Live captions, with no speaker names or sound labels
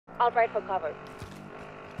I'll ride for cover.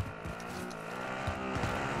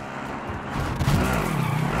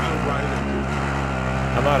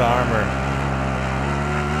 I'm out of armor.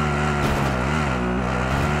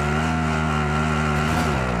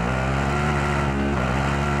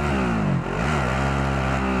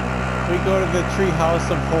 We go to the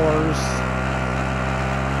treehouse of horrors.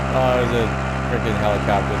 Oh, there's a freaking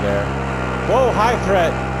helicopter there. Whoa, high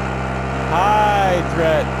threat! High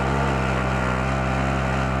threat!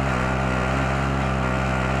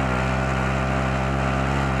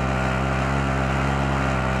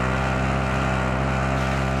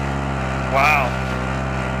 Wow.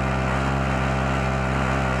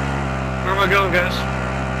 Where am I going, guys?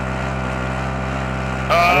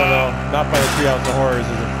 I don't know. Not by the treehouse of horrors.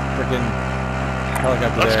 There's a freaking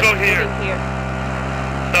helicopter there. Let's go here.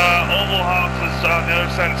 The Oval House is on the other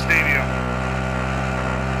side of the stadium.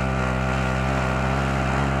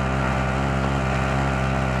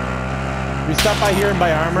 We stop by here and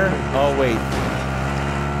buy armor. Oh wait.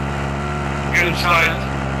 Good shot.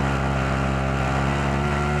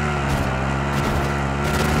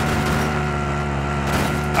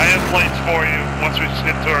 I have plates for you once we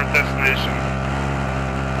get to our destination.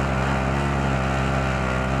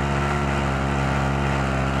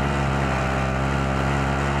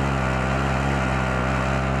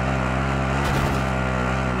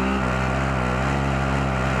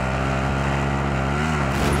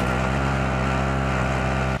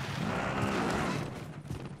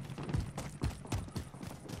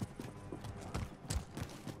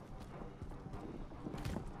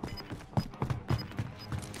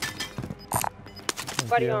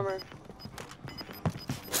 Body armor.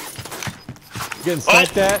 You getting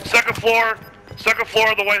sniped at? Second floor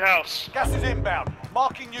of the White House. Gas is inbound.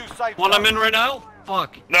 Marking new safe. One I'm in right now?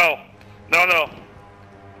 Fuck. No.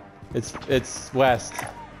 It's west.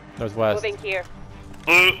 Northwest. Moving here.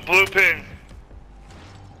 Blue ping.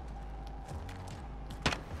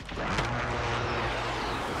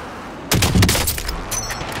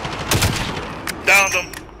 Downed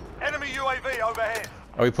him. Enemy UAV overhead.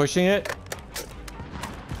 Are we pushing it?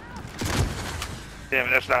 Damn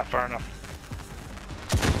it, that's not far enough.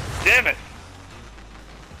 Damn it.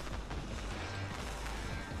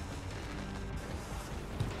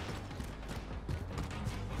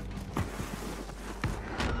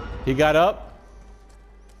 He got up?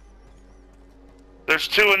 There's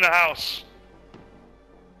two in the house.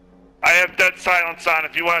 I have dead silence on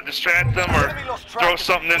if you want to distract them or throw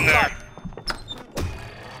something in there.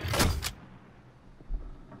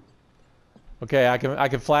 Okay, I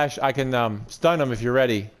can flash. I can stun him if you're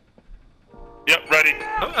ready. Yep, ready.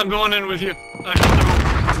 I'm going in with you.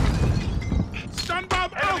 Stun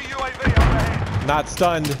bomb. Enemy UAV overhead. Not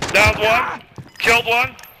stunned. Downed one. Killed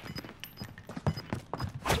one.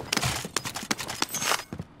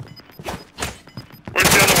 Where's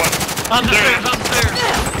the other one? Upstairs.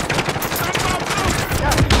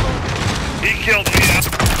 He killed me.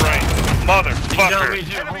 Right. Motherfucker.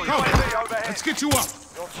 Let's get you up.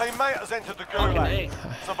 Your teammate has entered the gulag.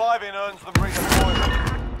 Surviving earns them redeployment.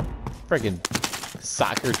 Freaking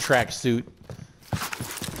soccer tracksuit.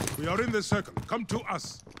 We are in the circle. Come to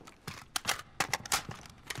us.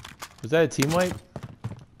 Was that a team wipe?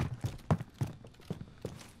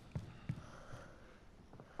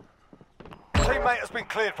 Teammate has been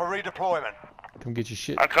cleared for redeployment. Come get your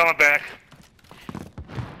shit. I'm coming back.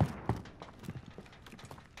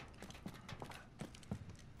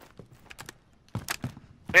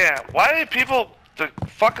 Man, why do people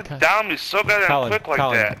fucking down me so goddamn quick like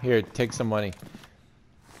that? Here, take some money.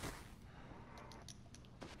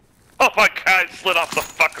 Oh my god, it slid off the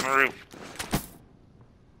fucking roof.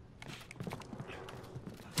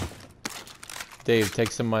 Dave,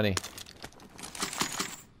 take some money.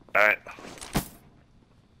 Alright.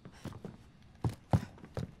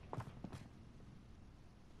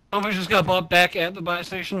 Somebody just got bought back at the buy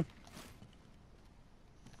station.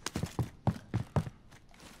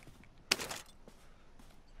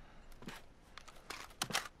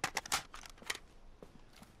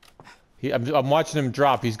 I'm watching him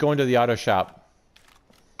drop. He's going to the auto shop.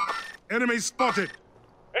 Enemy spotted.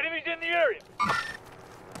 Enemies in the area.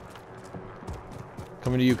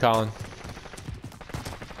 Coming to you, Colin.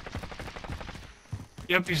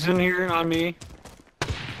 Yep, he's in here on me.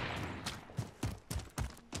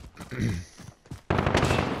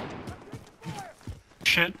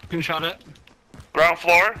 Shit, getting shot at. Ground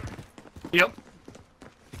floor. Yep.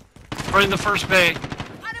 Right in the first bay.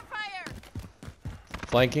 Under fire.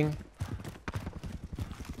 Flanking.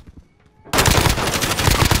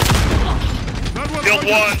 Killed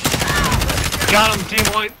one. Got him, team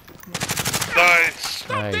white. Nice.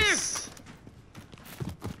 Nice.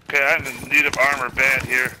 Okay, I'm in need of armor bad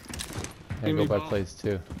here. I go by place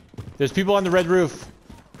too. There's people on the red roof.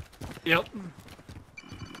 Yep.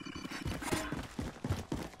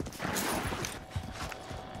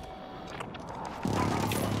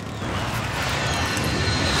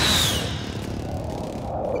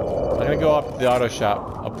 I'm gonna go up to the auto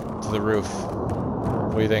shop, up to the roof.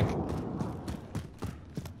 What do you think?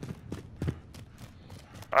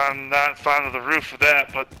 I'm not fond of the roof of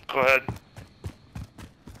that, but go ahead.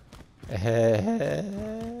 It's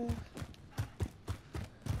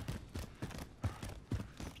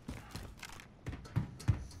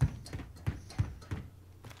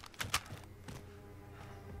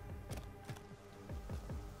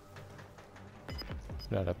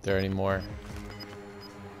not up there anymore.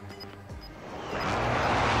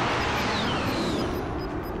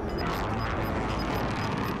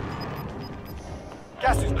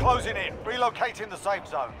 Gas is closing in. Relocating the safe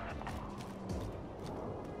zone.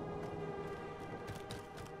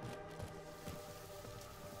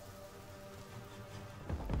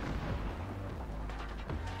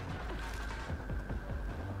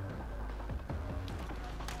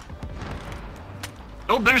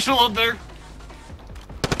 Oh, they're still up there. Be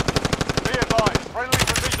advised. Friendly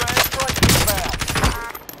precision airstrike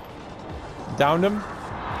inbound. Downed him.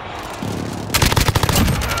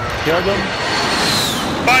 Killed him.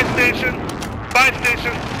 Buy station! Buy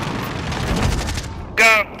station!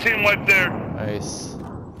 Got him. Team wipe there. Nice.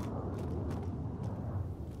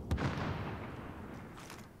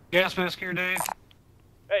 Gas mask here, Dave.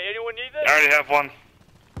 Hey, anyone need I this? already have one.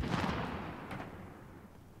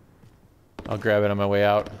 I'll grab it on my way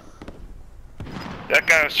out. That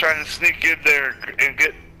guy was trying to sneak in there and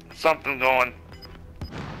get something going.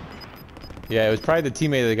 Yeah, it was probably the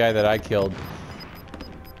teammate of the guy that I killed.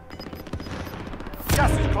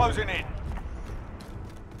 Gas is closing in.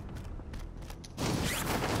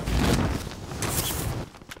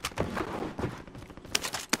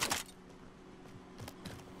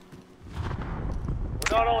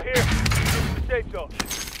 We're not all here. Get to the safe zone.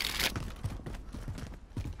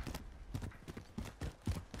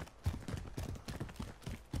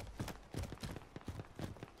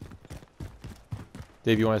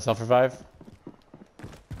 Dave, you want to self-revive?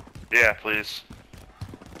 Yeah, please.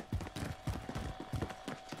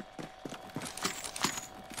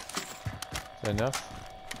 Is that enough?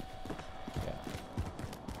 Yeah.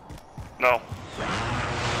 No.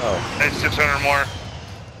 Oh. Hey, 600 more.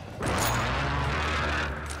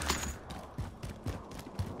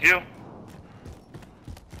 You?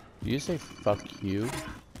 Did you say fuck you?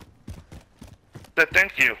 Said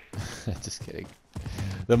thank you. Just kidding.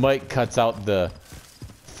 The mic cuts out the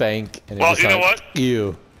thank and it Well, just you know sounds, what?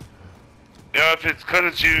 You. You know, if it's 'cause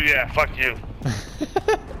it's you, yeah, fuck you.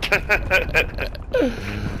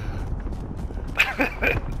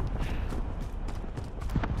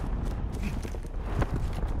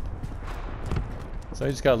 So I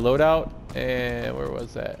just got a loadout, and where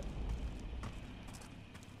was that?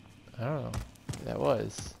 I don't know. That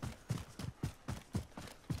was.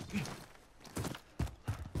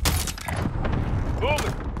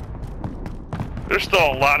 Moving. There's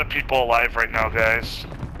still a lot of people alive right now, guys.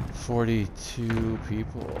 42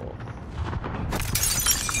 people.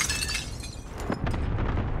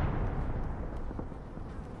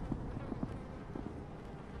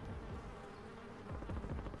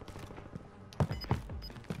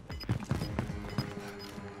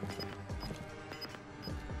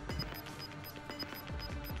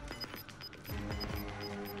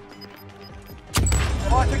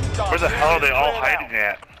 Where the hell are they all hiding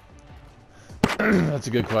at? That's a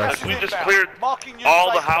good question. We just cleared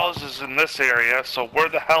all the houses in this area, so where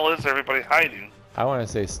the hell is everybody hiding? I want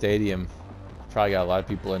to say stadium. Probably got a lot of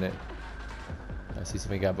people in it. I see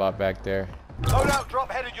somebody got bought back there. Loadout drop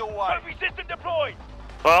headed your way. Heavy system deployed.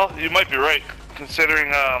 Well, you might be right,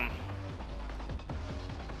 considering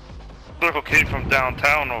Circle came from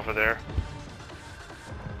downtown over there.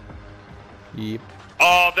 Yep.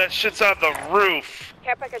 Oh, that shit's on the roof.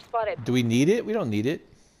 Care package spotted. Do we need it? We don't need it.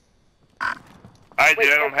 I do.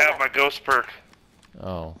 I don't have my ghost perk.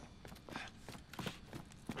 Oh.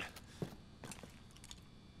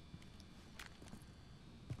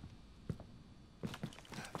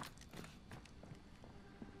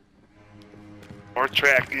 Or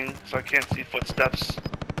tracking, so I can't see footsteps.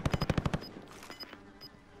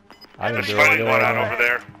 I There's can do fighting it going on now. over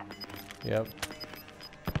there. Yep.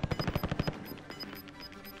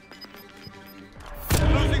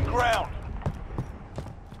 Losing ground.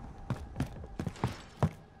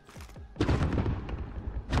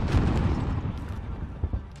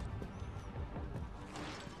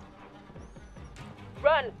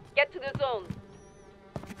 Run. Get to the zone.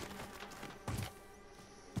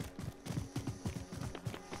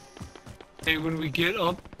 Hey, when we get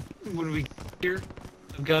here,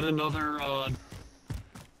 I've got another,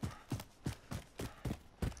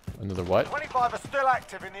 Another what? 25 are still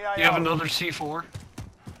active in the AO. you have another C4?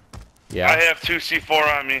 Yeah. I have 2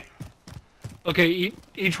 C4 on me. Okay,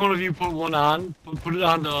 each one of you put one on, put it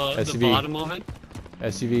on the SUV. bottom of it.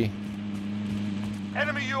 SUV.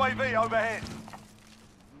 Enemy UAV overhead.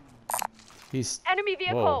 He's... Enemy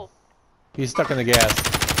vehicle. Whoa. He's stuck in the gas.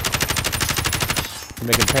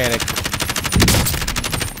 Making panic.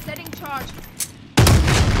 Setting charge.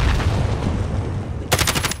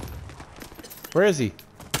 Where is he?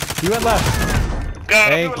 He went left.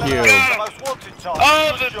 Got him. Thank you. Got him. Most wanted charge.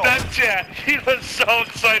 Oh, Good the job. vent chat. He was so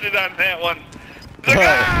excited on that one. He's Oh.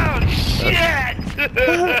 like, oh,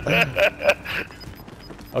 shit!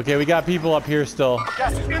 Okay, we got people up here still.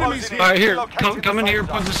 Gas is closing in. Alright, here, Relocating come in the here,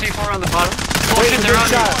 safe put the zone. C4 on the bottom. Oh Wait, shit, big they're on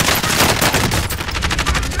shot.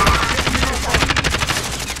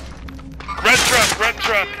 Red truck, red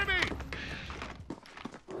truck.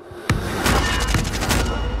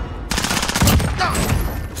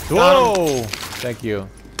 Whoa! Thank you.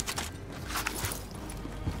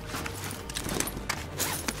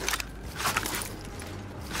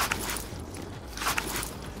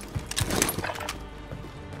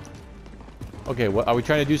 Okay, what are we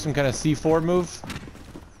trying to do? Some kind of C4 move?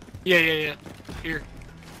 Yeah. Here.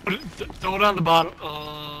 Put it, throw it on the bottom.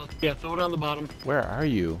 Yeah, throw it on the bottom. Where are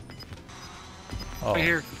you? Oh. Right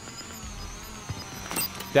here.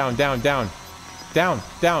 Down. Setting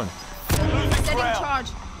charge.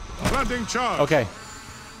 Planting charge. Okay.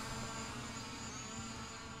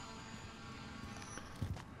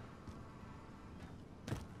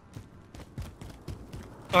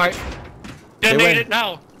 Alright. win. Detonate it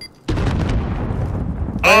now.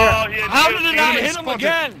 Oh, he had How EOD. did it not hit him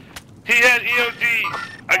again? He had EOD.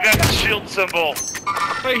 I got the shield symbol.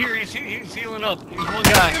 Right here, he's healing up. He's one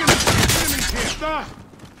guy. Enemies here. Stop.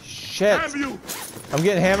 Shit. Have you? I'm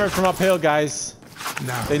getting hammered from uphill, guys.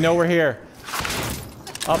 Now. They know we're here.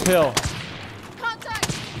 Uphill.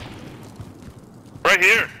 Contact. Right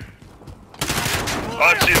here.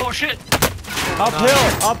 Watch you. Oh shit.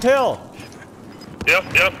 Uphill.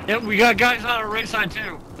 Yep. Yep, we got guys on our right side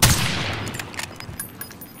too.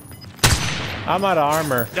 I'm out of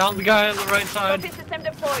armor. Down the guy on the right side. Weapon system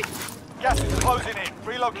deployed. Gas is closing in.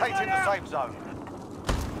 Relocating the safe zone.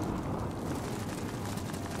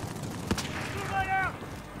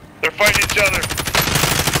 They're fighting each other.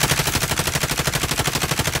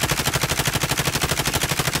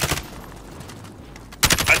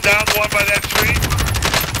 I downed one by that tree.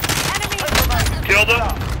 Enemy. Killed him.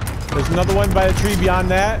 There's another one by the tree beyond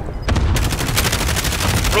that.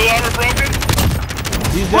 Full armor broken.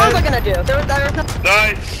 He's What was I dead. gonna do? There was no...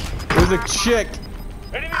 Nice. There's a chick.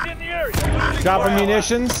 Enemies in the area. Dropping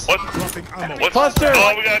munitions. Dropping ammo. What's Cluster.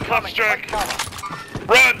 Oh, we got a cluster strike.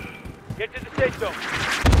 Run. Get to the safe zone.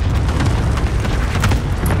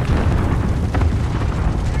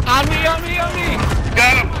 On me!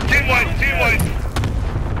 Got him. Team white.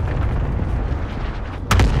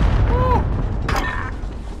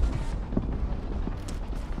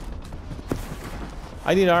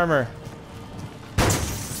 I need armor.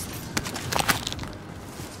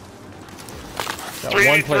 Got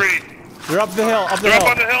one place. 3v3. They're up the hill. They're up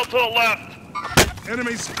on the hill to the left.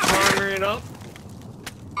 Enemies. Firing up.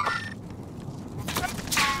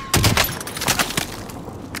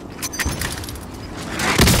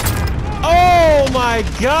 Oh my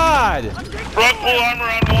god! Front full armor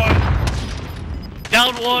on one.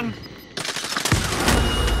 Down one.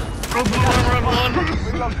 Full armor on one.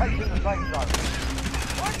 Relocating the safe zone.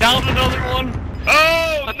 Down another one.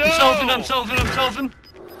 Oh, I'm no. selfing.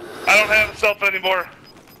 I don't have a self anymore.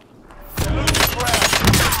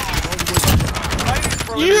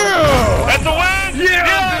 Yeah! That's a win!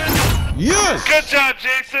 Yeah! Yes! Good job,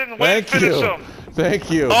 Jason. Way to Thank finish you. them.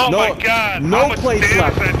 Thank you. Oh no, my god. No How much plates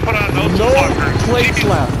damage left. I put on those No fuckers. plates Jeez.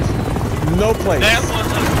 left. No plates. That's a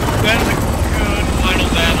good final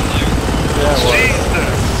battle there. Yeah, it was.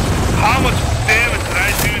 Jesus. How much damage did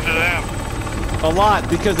I do to them? A lot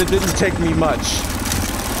because it didn't take me much.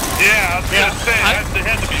 Yeah, I was Yeah, gonna say, they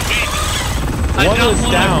had to be weak. I One downed was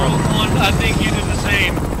one, down. I broke one. I think you did the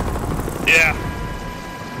same. Yeah.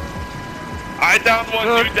 I downed one,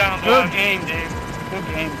 Good, you downed good one. game, Dave. Good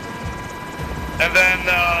game. And then,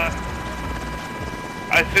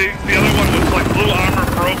 I think the other one was like blue armor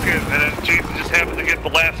broken, and then Jason just happened to get the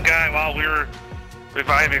last guy while we were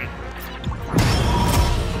reviving.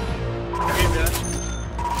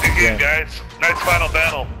 Good game, guys. Nice final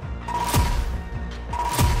battle.